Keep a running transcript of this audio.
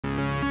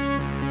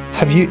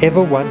Have you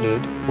ever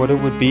wondered what it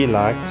would be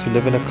like to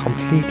live in a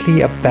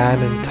completely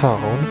abandoned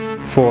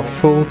town for a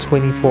full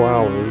 24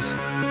 hours?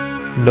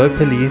 No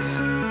police,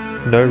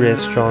 no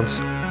restaurants,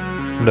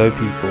 no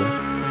people.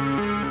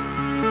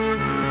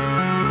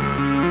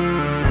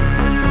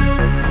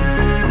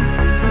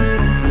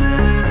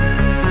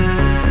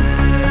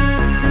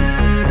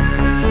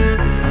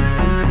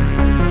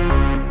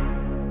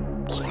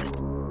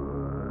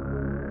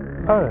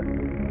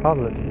 Oh, how's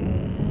it?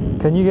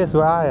 Can you guess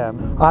where I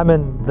am? I'm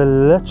in the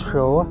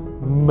literal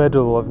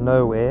middle of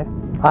nowhere.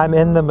 I'm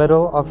in the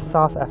middle of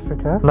South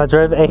Africa and I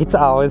drove 8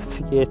 hours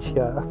to get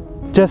here.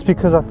 Just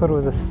because I thought it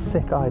was a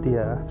sick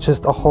idea.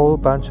 Just a whole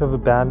bunch of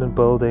abandoned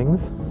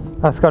buildings.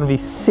 That's gonna be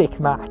sick,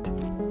 mate.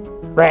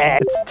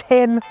 It's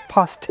 10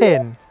 past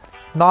 10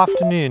 in the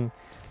afternoon.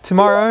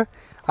 Tomorrow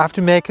I have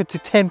to make it to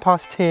 10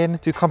 past 10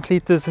 to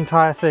complete this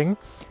entire thing.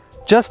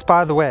 Just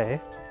by the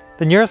way,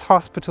 the nearest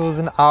hospital is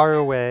an hour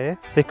away.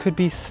 There could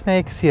be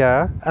snakes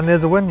here, and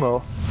there's a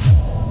windmill.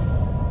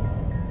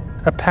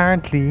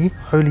 Apparently,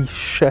 holy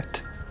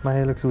shit, my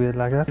hair looks weird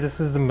like that. This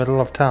is the middle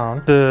of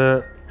town.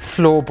 The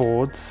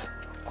floorboards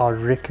are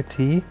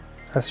rickety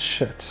as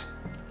shit.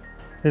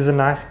 There's a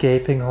nice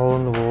gaping hole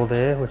in the wall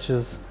there, which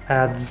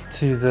adds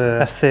to the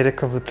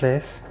aesthetic of the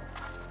place.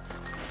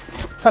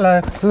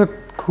 Hello. This is a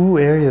cool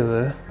area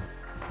though.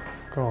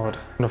 God,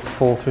 I'm gonna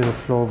fall through the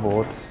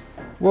floorboards.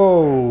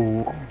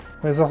 Whoa.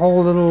 There's a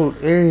whole little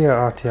area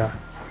out here.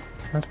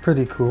 That's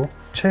pretty cool.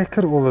 Check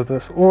out all of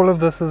this. All of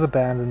this is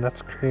abandoned.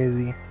 That's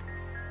crazy.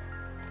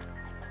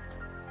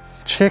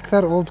 Check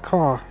that old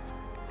car.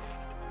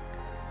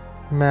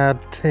 Mad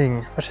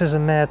thing. Which is a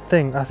mad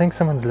thing. I think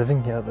someone's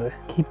living here though.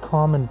 Keep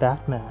calm and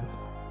Batman.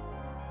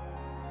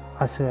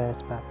 I swear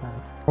it's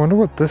Batman. I wonder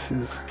what this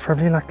is.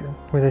 Probably like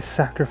where they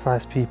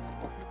sacrifice people.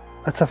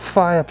 It's a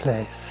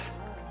fireplace.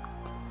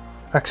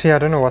 Actually, I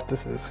don't know what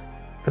this is.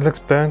 It looks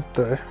burnt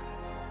though.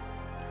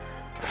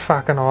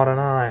 Fucking hard an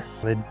eye.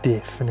 They're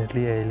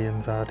definitely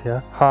aliens out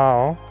here.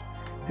 How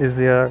is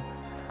there a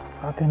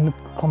fucking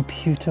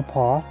computer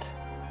part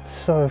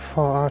so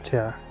far out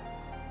here?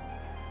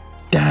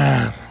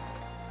 Damn.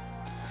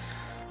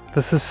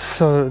 This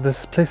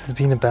place has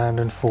been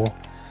abandoned for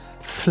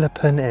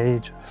flippin'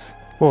 ages.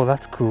 Oh,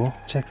 that's cool.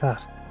 Check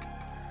that.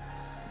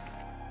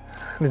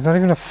 There's not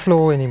even a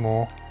floor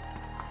anymore.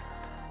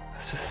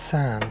 It's just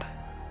sand.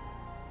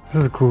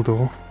 This is a cool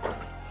door.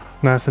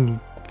 Nice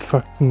and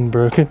fucking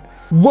broken.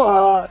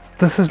 What?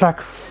 This is like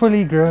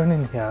fully grown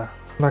in here.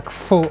 Like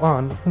full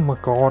on. Oh my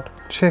god.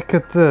 Check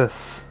at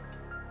this.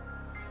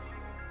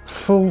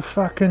 Full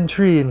fucking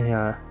tree in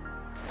here.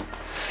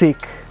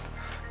 Sick.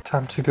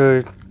 Time to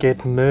go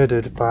get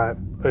murdered by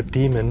a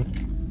demon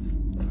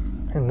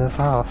in this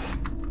house.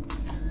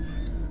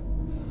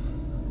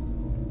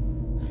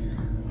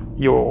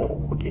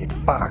 Yo, get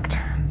fucked.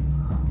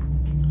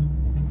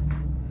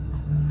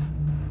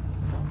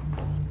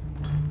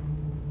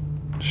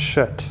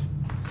 Shit.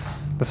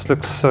 This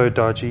looks so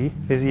dodgy.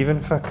 There's even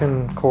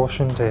fucking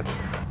caution tape.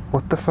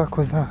 What the fuck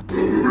was that?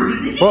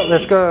 Well,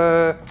 let's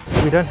go.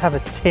 We don't have a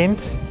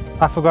tent.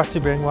 I forgot to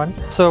bring one.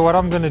 So what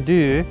I'm gonna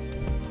do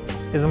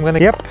is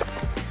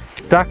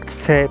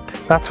duct tape.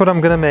 That's what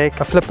I'm gonna make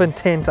a flippin'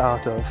 tent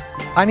out of.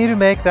 I need to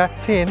make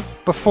that tent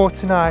before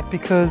tonight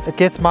because it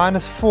gets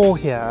 -4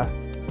 here.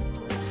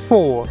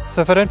 4.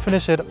 So if I don't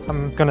finish it,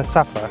 I'm gonna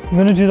suffer. I'm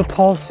gonna do the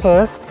poles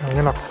first. I'm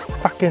gonna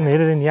fucking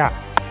hit it in here.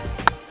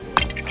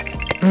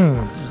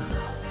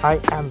 I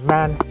am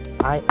man,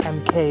 I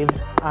am cave,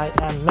 I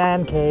am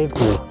man cave.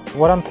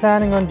 What I'm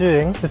planning on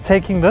doing is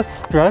taking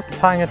this rope,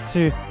 tying it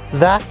to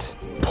that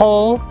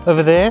pole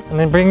over there, and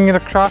then bringing it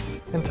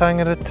across and tying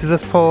it to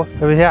this pole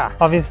over here.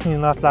 Obviously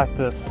not like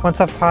this. Once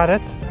I've tied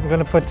it, I'm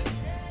gonna put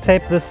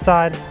tape this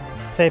side,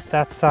 tape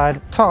that side,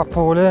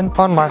 tarpaulin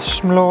on my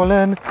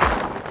schmlolin.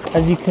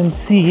 As you can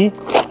see,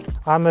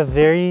 I'm a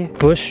very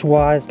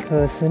bush-wise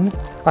person.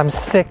 I'm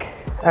sick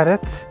at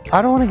it.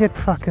 I don't want to get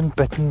fucking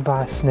bitten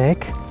by a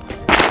snake.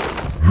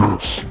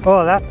 Yes.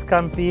 Oh, that's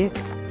comfy.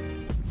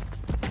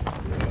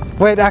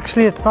 Wait,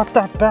 actually it's not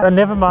that bad. Oh,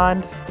 never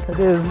mind. It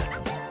is.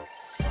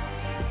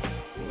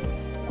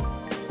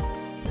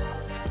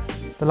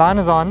 The line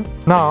is on.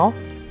 Now,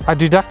 I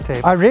do duct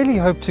tape. I really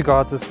hope to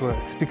God this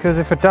works, because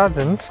if it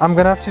doesn't, I'm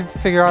gonna have to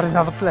figure out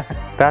another plan.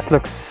 That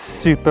looks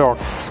super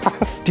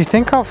sus. Do you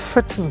think I'll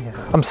fit in here?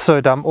 I'm so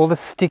dumb. All the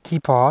sticky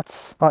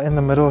parts are in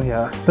the middle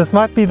here. This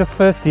might be the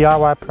first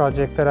DIY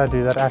project that I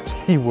do that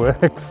actually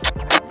works.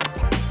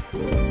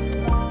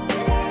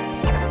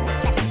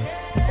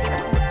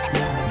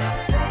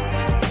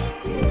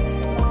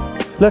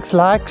 Looks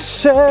like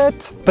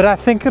shit, but I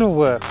think it'll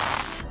work.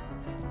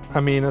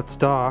 I mean, it's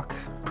dark.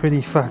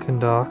 Pretty fucking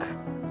dark.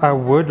 I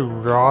would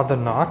rather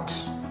not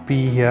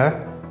be here.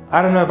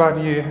 I don't know about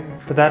you,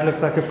 but that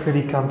looks like a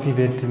pretty comfy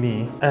bed to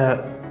me.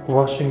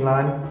 Washing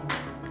line.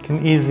 You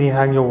can easily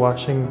hang your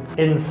washing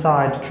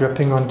inside,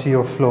 dripping onto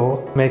your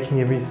floor, making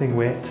everything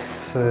wet.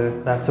 So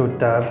that's a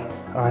dub,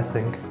 I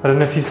think. I don't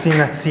know if you've seen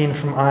that scene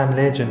from I Am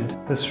Legend.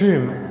 This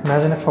room,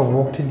 imagine if I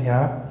walked in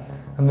here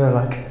and they're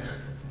like,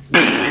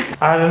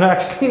 I don't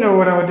actually know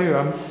what I would do.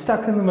 I'm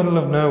stuck in the middle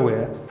of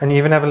nowhere. And you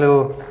even have a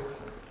little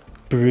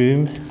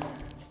broom.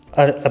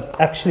 I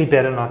actually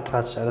better not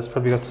touch that. It's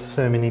probably got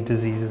so many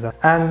diseases.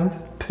 And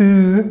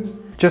poo,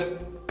 just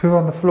poo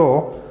on the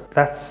floor.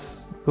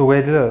 That's the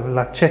way to live.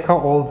 Like, check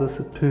how old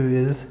this poo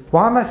is.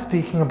 Why am I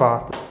speaking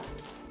about this?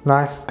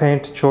 Nice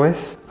paint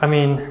choice. I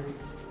mean,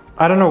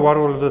 I don't know what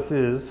all of this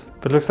is,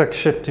 but it looks like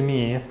shit to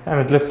me. And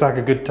it looks like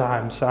a good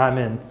time, so I'm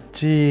in.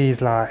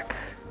 Jeez, like,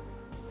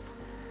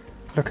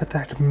 look at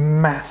that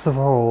massive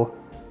hole.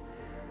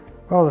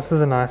 Well, this is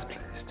a nice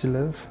place to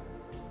live.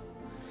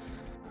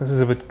 This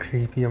is a bit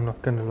creepy, I'm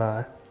not gonna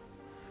lie.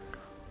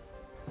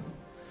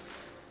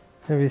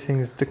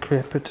 Everything's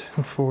decrepit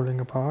and falling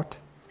apart.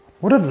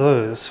 What are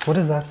those? What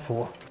is that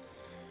for?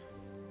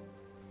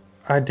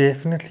 I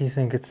definitely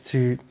think it's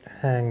to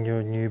hang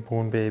your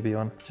newborn baby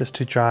on, just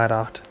to dry it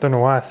out. Don't know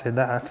why I said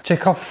that.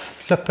 Check how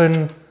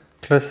flippin'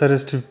 close that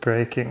is to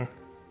breaking.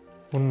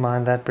 Wouldn't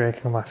mind that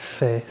breaking on my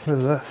face. What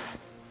is this?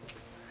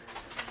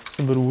 It's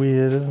a bit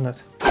weird, isn't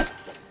it?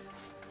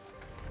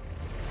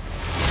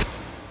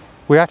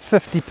 We're at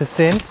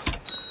 50%.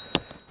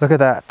 Look at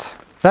that.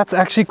 That's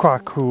actually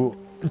quite cool.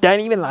 Don't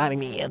even lie to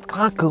me, it's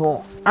quite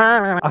cool.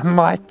 I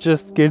might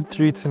just get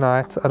through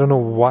tonight. I don't know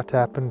what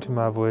happened to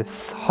my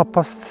voice.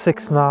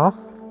 6:30 now.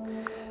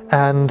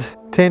 And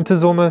tent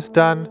is almost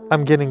done.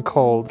 I'm getting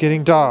cold.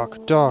 Getting dark.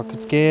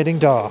 It's getting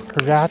dark.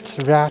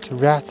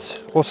 Rats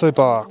also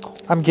bark.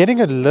 I'm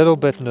getting a little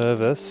bit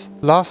nervous.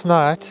 Last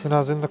night when I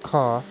was in the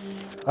car,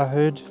 I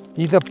heard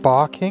either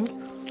barking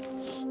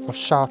or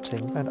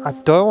shouting, and I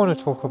don't want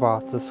to talk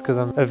about this because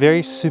I'm a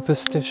very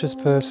superstitious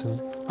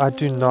person. I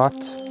do not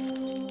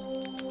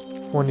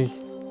want to.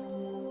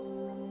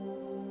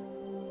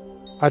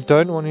 I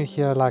don't want to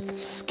hear like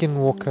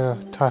skinwalker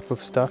type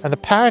of stuff. And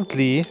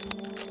apparently,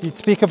 you'd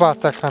speak about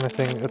that kind of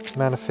thing, it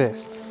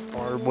manifests.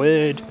 Or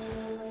word.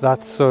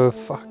 That's so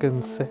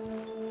fucking sick.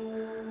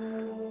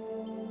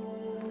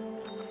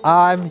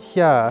 I'm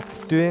here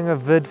doing a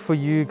vid for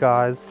you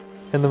guys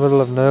in the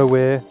middle of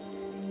nowhere.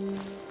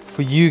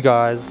 For you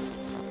guys,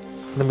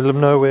 in the middle of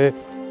nowhere,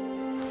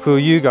 for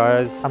you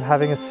guys. I'm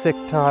having a sick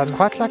time. It's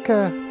quite like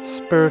a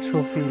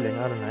spiritual feeling,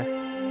 I don't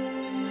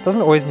know. It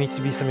doesn't always need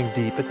to be something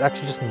deep, it's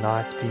actually just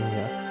nice being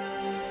here.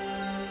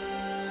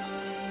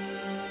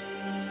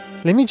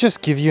 Let me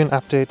just give you an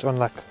update on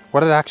like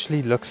what it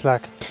actually looks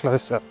like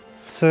close up.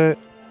 So,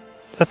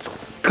 it's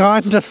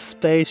kind of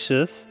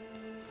spacious,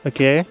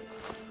 okay?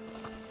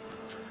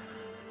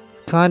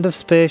 Kind of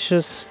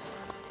spacious,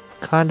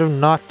 kind of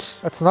not.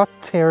 It's not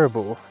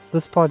terrible.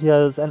 This part here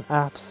is an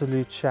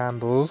absolute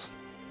shambles.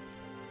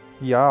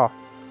 Yeah.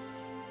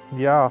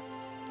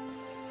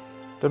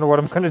 Don't know what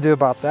I'm gonna do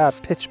about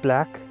that. Pitch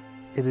black.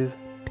 It is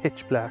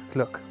pitch black,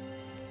 look.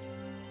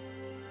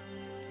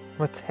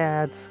 I'm a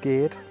tad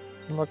scared.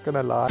 I'm not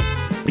gonna lie.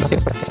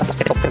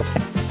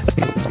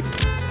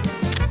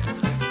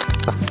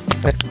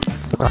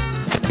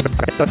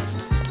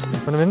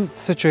 When I'm in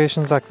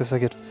situations like this, I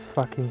get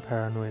fucking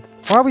paranoid.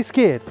 Why are we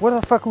scared? What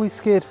the fuck are we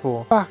scared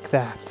for? Fuck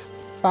that.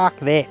 Fuck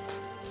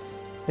that.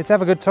 Let's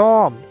have a good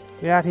time.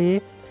 We're out here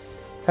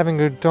having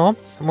a good time.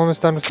 I'm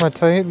almost done with my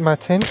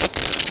tent.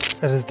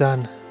 It is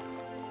done.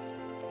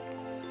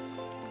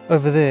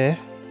 Over there,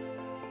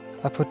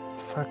 I put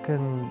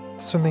fucking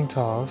swimming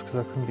towels because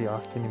I couldn't be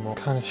asked anymore.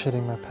 Kind of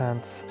shitting my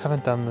pants.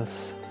 Haven't done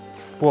this.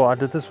 Well, I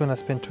did this when I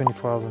spent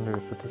 24 hours on the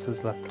roof, but this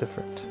is like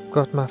different.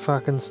 Got my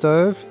fucking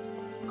stove.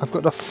 I've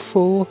got a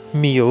full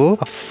meal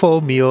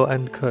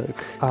and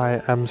Coke.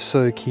 I am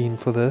so keen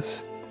for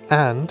this.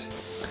 And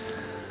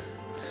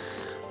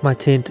my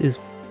tent is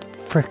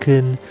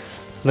frickin'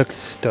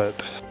 looks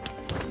dope.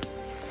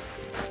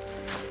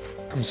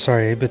 I'm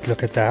sorry, but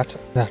look at that.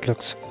 That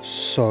looks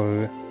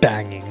so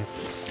banging.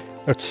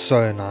 It's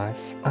so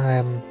nice. I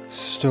am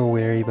still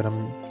wary, but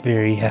I'm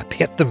very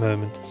happy at the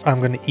moment.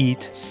 I'm gonna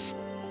eat,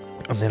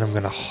 and then I'm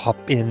gonna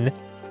hop in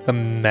the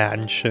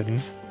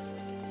mansion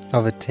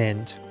of a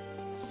tent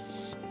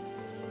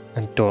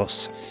and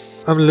DOS.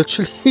 I'm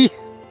literally...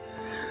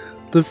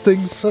 this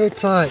thing's so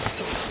tight.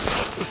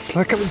 It's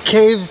like I'm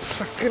cave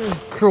fucking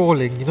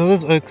crawling. You know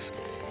those oaks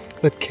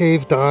that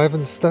cave dive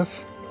and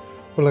stuff?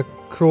 Or like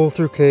crawl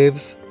through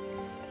caves?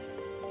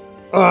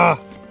 Ah,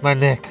 my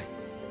neck.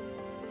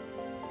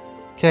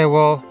 Okay,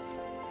 well,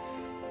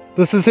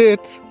 this is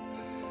it.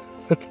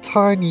 It's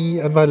tiny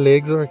and my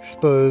legs are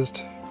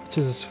exposed, which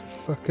is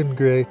fucking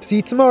great. See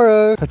you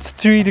tomorrow. It's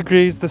 3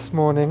 degrees this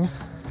morning.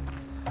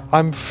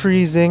 I'm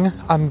freezing.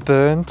 I'm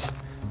burnt.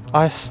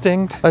 I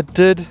stink. I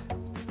did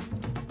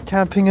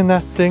camping in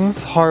that thing.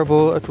 It's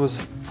horrible. It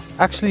was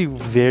actually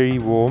very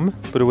warm,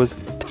 but it was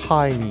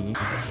tiny.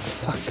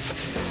 Fuck.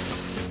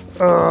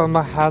 Oh,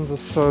 my hands are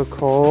so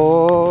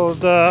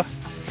cold.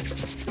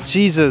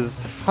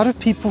 Jesus. How do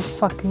people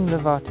fucking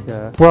live out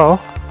here?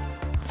 Well,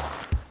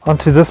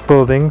 onto this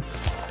building.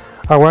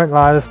 I won't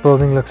lie, this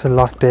building looks a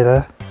lot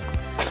better.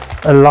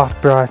 A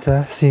lot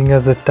brighter, seeing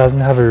as it doesn't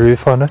have a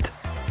roof on it.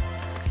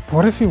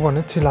 What if you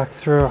wanted to like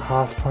throw a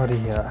house party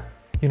here?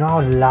 You know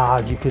how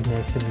loud you could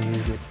make the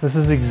music? This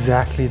is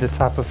exactly the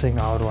type of thing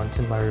I would want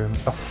in my room.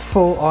 A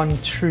full-on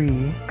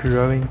tree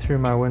growing through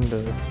my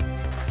window.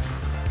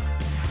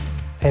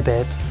 Hey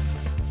babes.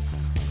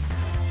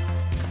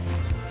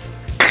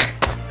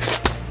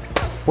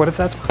 What if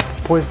that's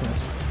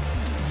poisonous?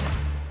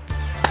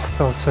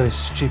 That was so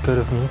stupid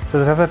of me.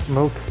 Does it have that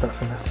milk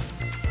stuff in it?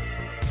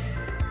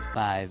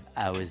 5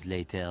 hours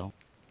later.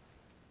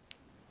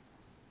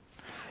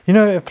 You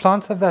know, if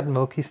plants have that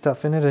milky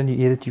stuff in it and you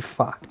eat it, you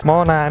fucked.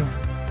 Morning.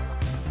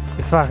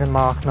 It's fucking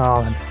Mark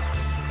Nolan.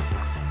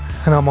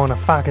 And I'm on a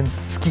fucking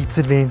skeets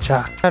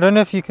adventure. I don't know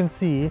if you can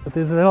see, but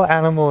there's a little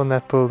animal in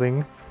that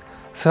building.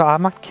 So I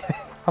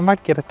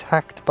might get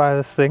attacked by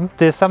this thing.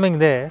 There's something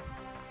there.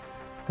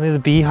 And there's a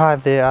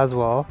beehive there as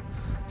well.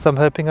 So I'm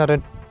hoping I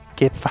don't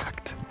get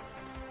fucked.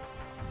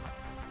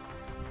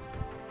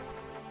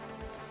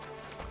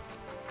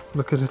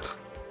 Look at it.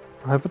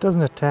 I hope it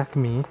doesn't attack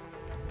me.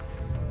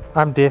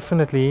 I'm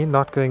definitely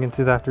not going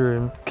into that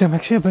room. Okay, I'm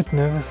actually a bit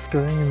nervous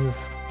going in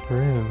this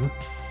room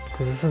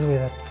because this is where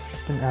that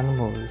flipping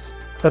animal is.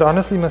 It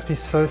honestly must be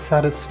so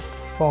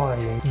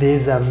satisfying.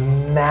 There's a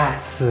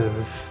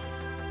massive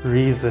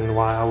reason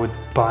why I would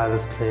buy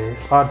this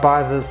place. I'd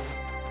buy this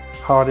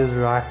how it is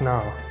right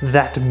now.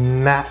 That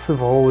massive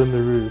hole in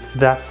the roof,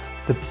 that's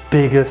the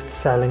biggest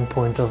selling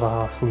point of a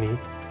house for me.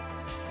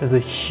 There's a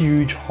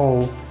huge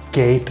hole,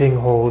 gaping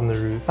hole in the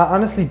roof. I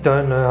honestly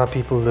don't know how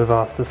people live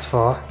out this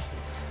far.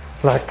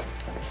 Like,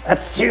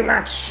 that's too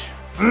much.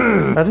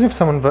 Imagine if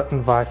someone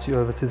invites you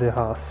over to their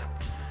house.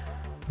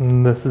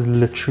 And this is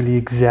literally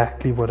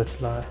exactly what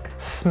it's like.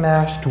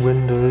 Smashed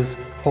windows,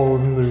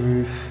 holes in the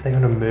roof. They're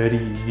gonna murder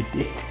you, you're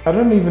dead. I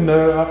don't even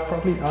know,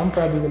 I'm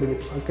probably gonna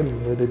get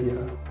fucking murdered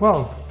here.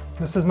 Well,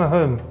 this is my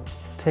home.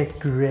 Take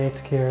great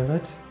care of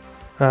it.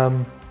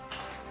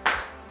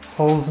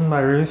 Holes in my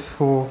roof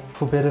for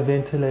better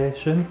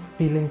ventilation.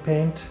 Peeling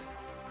paint.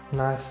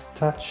 Nice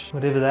touch,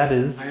 whatever that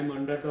is. I'm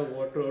under the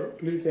water,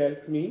 please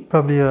help me.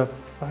 Probably a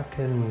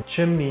fucking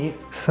chimney.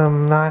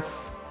 Some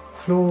nice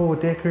floor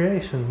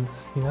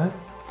decorations, you know?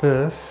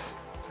 This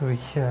over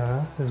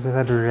here is where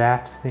that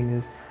rat thing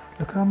is.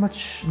 Look how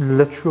much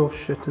literal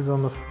shit is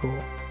on the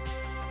floor.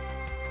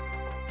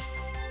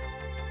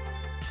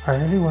 I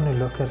really want to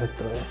look at it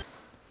though.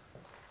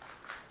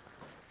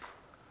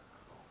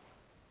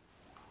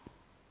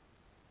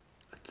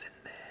 It's in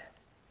there.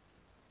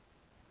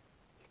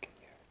 You can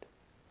hear it.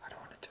 I don't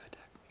want it to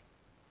attack me.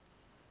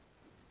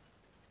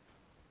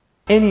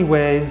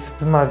 Anyways,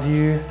 this is my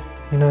view,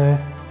 you know.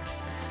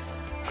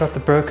 Got the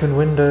broken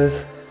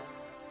windows.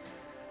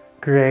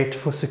 Great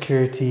for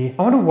security.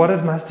 I wonder what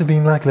it must have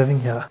been like living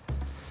here.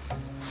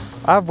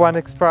 I have one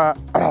extra.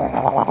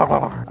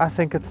 I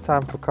think it's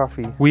time for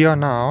coffee. We are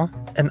now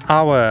an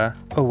hour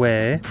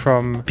away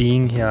from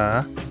being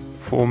here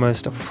for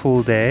almost a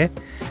full day.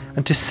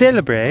 And to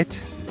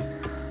celebrate,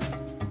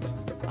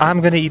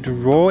 I'm gonna eat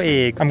raw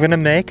eggs. I'm gonna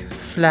make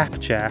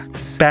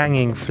flapjacks,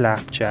 banging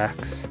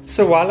flapjacks.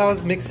 So while I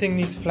was mixing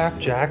these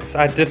flapjacks,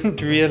 I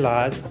didn't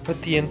realize I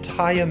put the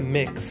entire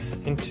mix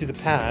into the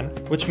pan,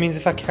 which means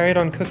if I carried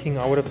on cooking,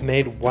 I would have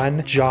made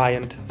one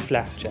giant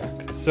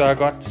flapjack. So I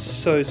got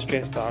so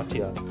stressed out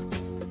here.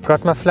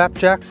 Got my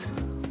flapjacks,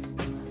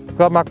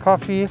 got my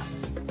coffee,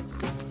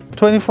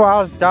 24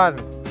 hours done.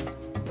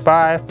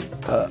 Bye.